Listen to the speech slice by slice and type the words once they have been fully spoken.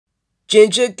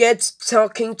Ginger gets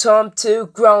Talking Tom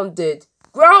 2 grounded.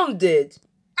 Grounded!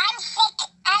 I'm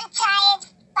sick and tired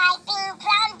by being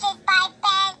grounded by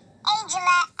Ben,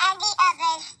 Angela, and the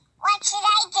others. What should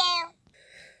I do?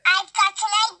 I've got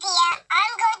an idea.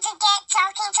 I'm going to get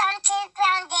Talking Tom 2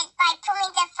 grounded by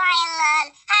pulling the fire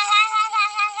alarm. Ha ha ha ha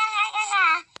ha ha ha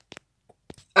ha.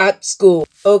 At school.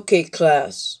 Okay,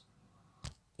 class.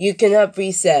 You can have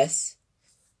recess.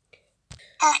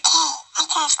 Okay, I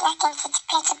gotta sneak into the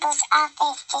principal's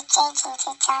office to change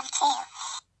into Tom 2.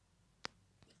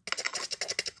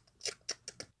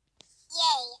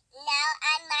 Yay, now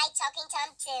I'm my Talking Tom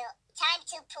 2. Time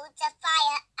to pull the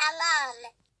fire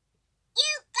alarm. You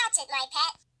got it, my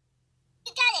pet.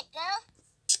 You got it, bro.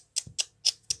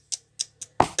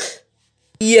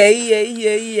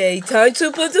 Yay. Time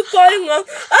to put the fire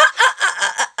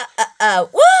on.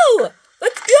 Woo!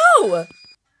 Let's go!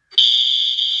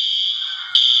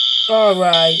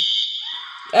 Alright.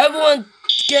 Everyone,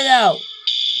 get out.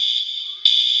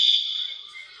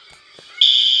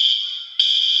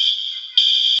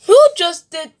 Who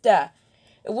just did that?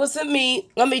 It wasn't me.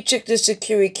 Let me check the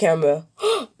security camera.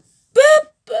 Wait.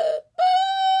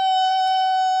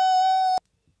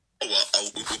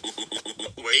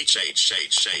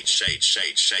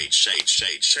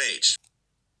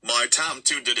 My Tom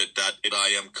 2 did it. I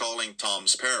am calling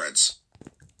Tom's parents.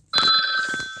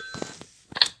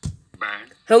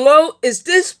 Ben? Hello, is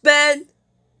this Ben?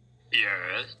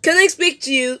 Yes? Can I speak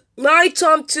to you? My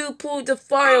Tom 2 pulled the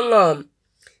fire alarm.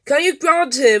 Can you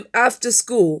ground him after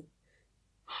school?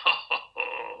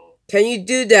 Can you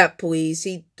do that, please?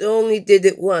 He only did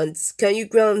it once. Can you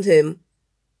ground him?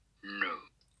 No.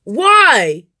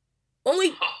 Why?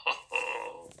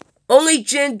 Only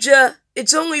Ginger.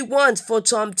 It's only once for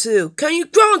Tom 2. Can you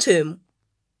ground him?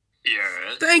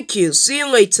 Yes? Thank you. See you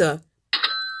later.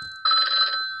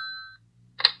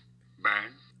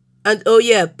 Ben? And oh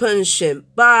yeah, punish him.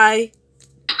 Bye.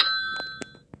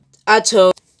 At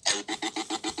home.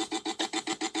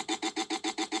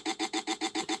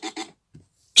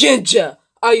 Ginger,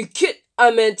 are you kidding?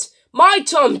 I meant my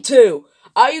Tom 2.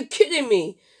 Are you kidding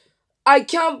me? I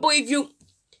can't believe you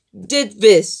did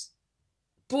this.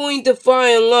 Pulling the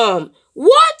fire alarm.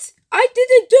 What? I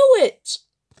didn't do it.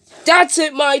 That's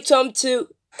it, my Tom 2.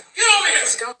 Get over here,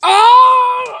 Scott. Ah!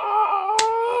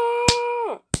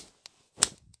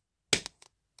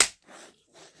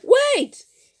 Wait!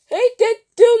 He did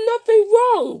do nothing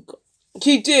wrong.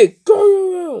 He did.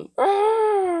 Go around.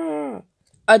 Ah!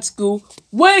 At school.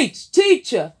 Wait,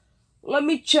 teacher. Let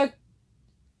me check.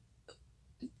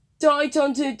 I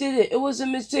Tom 2 did it. It was a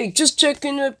mistake. Just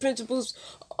checking the principal's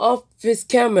office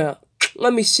camera.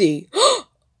 Let me see.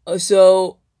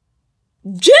 So,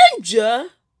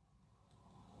 Ginger?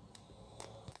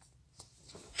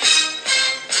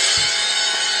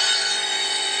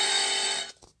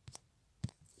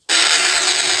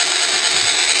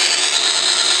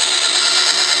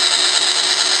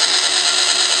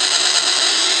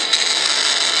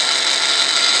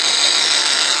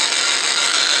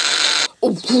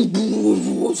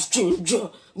 Ginger,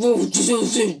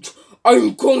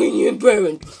 I'm calling your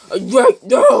parent right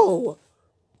now.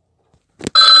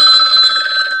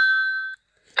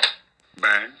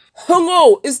 Ben?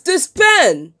 Hello, is this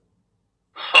Ben?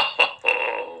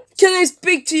 Can I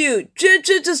speak to you?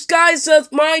 Ginger disguised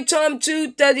as my Tom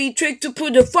 2 that he tricked to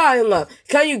put the fire alarm.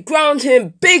 Can you ground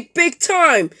him big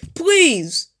time,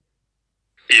 please?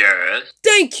 Yes?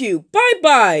 Thank you.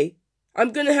 Bye.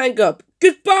 I'm gonna hang up.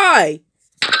 Goodbye.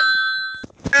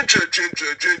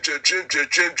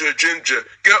 Ginger.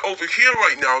 Get over here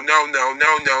right now. Now.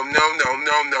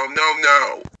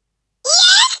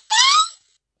 Yes, Ben?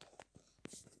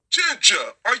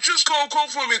 Ginger, I just got a call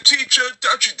from your teacher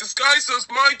that you disguised as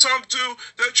my Tom 2,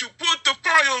 that you put the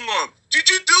fire alarm. Did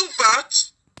you do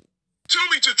that? Tell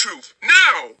me the truth,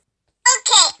 now!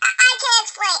 Okay, I can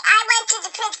explain. I went to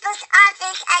the principal's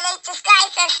office and they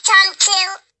disguised as Tom 2.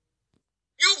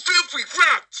 You filthy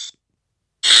rats!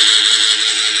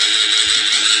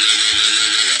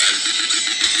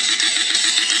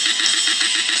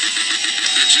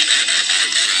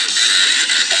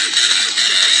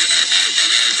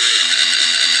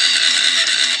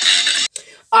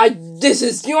 This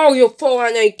is all your fault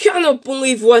and I cannot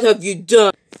believe what have you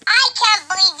done. I can't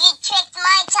believe you tricked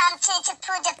my Tom 2 to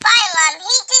pull the fire alarm.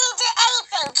 He didn't do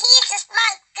anything. He's a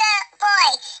smart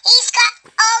boy. He's got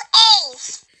all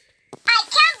A's. I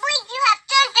can't believe you have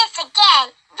done this again.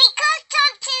 Because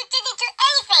Tom 2 didn't do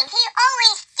anything. He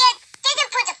always didn't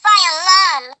put the fire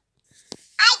alarm.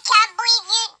 I can't believe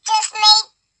you just made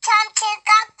Tom 2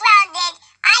 got grounded.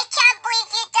 I can't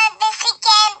believe you done this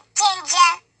again,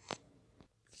 Ginger.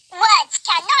 Words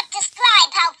cannot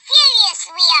describe how furious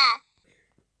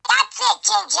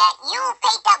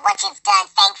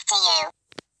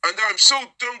so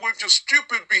done with your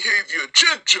stupid behavior,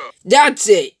 Ginger. That's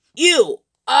it. You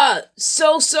are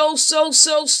so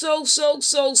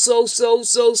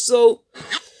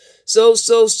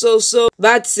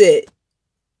that's it.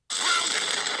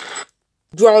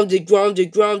 Grounded.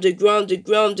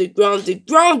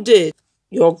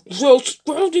 You're so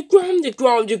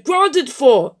grounded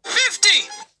for 50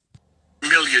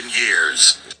 million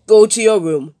years. Go to your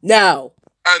room now.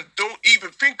 And don't even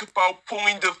think about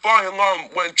pulling the fire alarm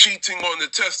when cheating on the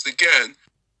test again.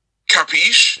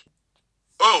 Capiche?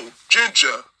 Oh,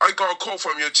 Ginger, I got a call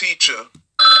from your teacher.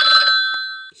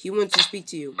 He wants to speak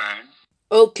to you. Man.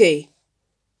 Okay.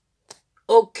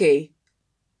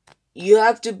 You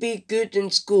have to be good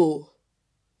in school.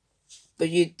 But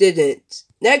you didn't.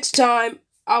 Next time,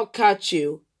 I'll catch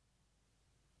you.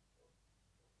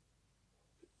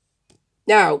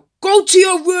 Now, go to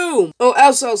your room, or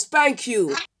else I'll spank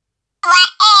you.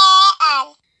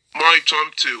 My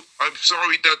time too. I'm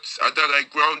sorry that I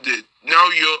grounded. Now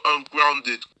you're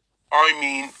ungrounded. I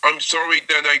mean, I'm sorry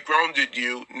that I grounded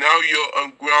you. Now you're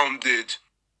ungrounded.